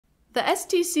The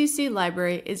STCC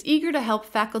Library is eager to help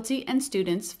faculty and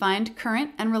students find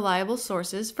current and reliable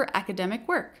sources for academic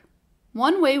work.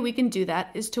 One way we can do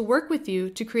that is to work with you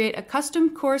to create a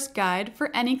custom course guide for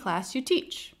any class you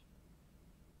teach.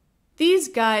 These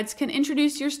guides can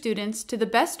introduce your students to the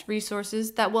best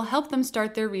resources that will help them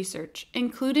start their research,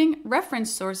 including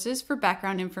reference sources for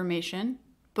background information,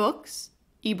 books,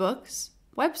 ebooks,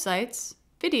 websites,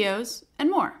 videos,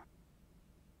 and more.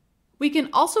 We can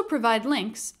also provide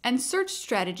links and search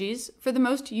strategies for the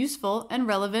most useful and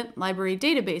relevant library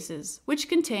databases, which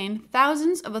contain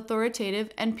thousands of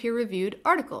authoritative and peer-reviewed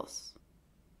articles.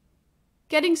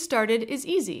 Getting started is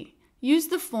easy. Use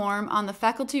the form on the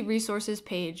Faculty Resources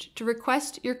page to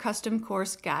request your custom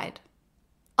course guide.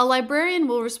 A librarian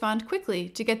will respond quickly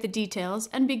to get the details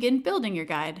and begin building your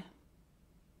guide.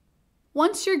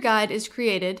 Once your guide is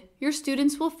created, your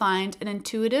students will find an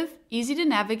intuitive,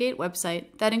 easy-to-navigate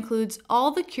website that includes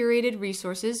all the curated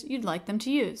resources you'd like them to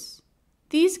use.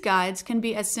 These guides can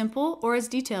be as simple or as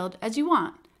detailed as you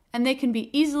want, and they can be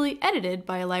easily edited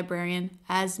by a librarian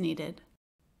as needed.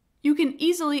 You can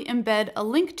easily embed a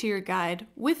link to your guide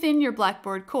within your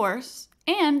Blackboard course,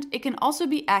 and it can also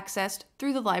be accessed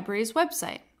through the library's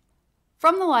website.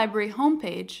 From the library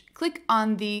homepage, click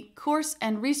on the Course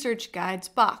and Research Guides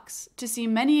box to see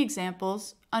many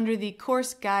examples under the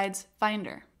Course Guides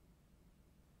Finder.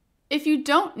 If you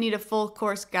don't need a full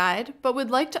course guide but would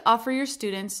like to offer your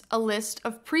students a list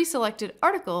of pre-selected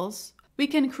articles, we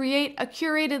can create a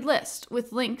curated list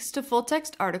with links to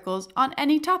full-text articles on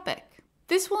any topic.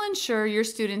 This will ensure your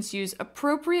students use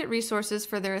appropriate resources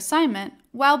for their assignment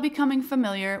while becoming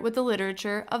familiar with the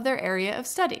literature of their area of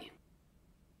study.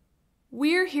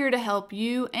 We're here to help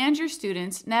you and your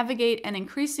students navigate an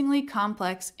increasingly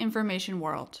complex information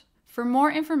world. For more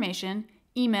information,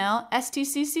 email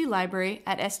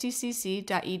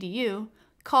stcclibrary@stcc.edu,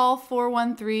 call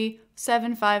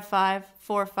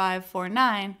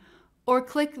 413-755-4549, or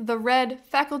click the red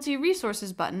Faculty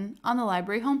Resources button on the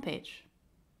library homepage.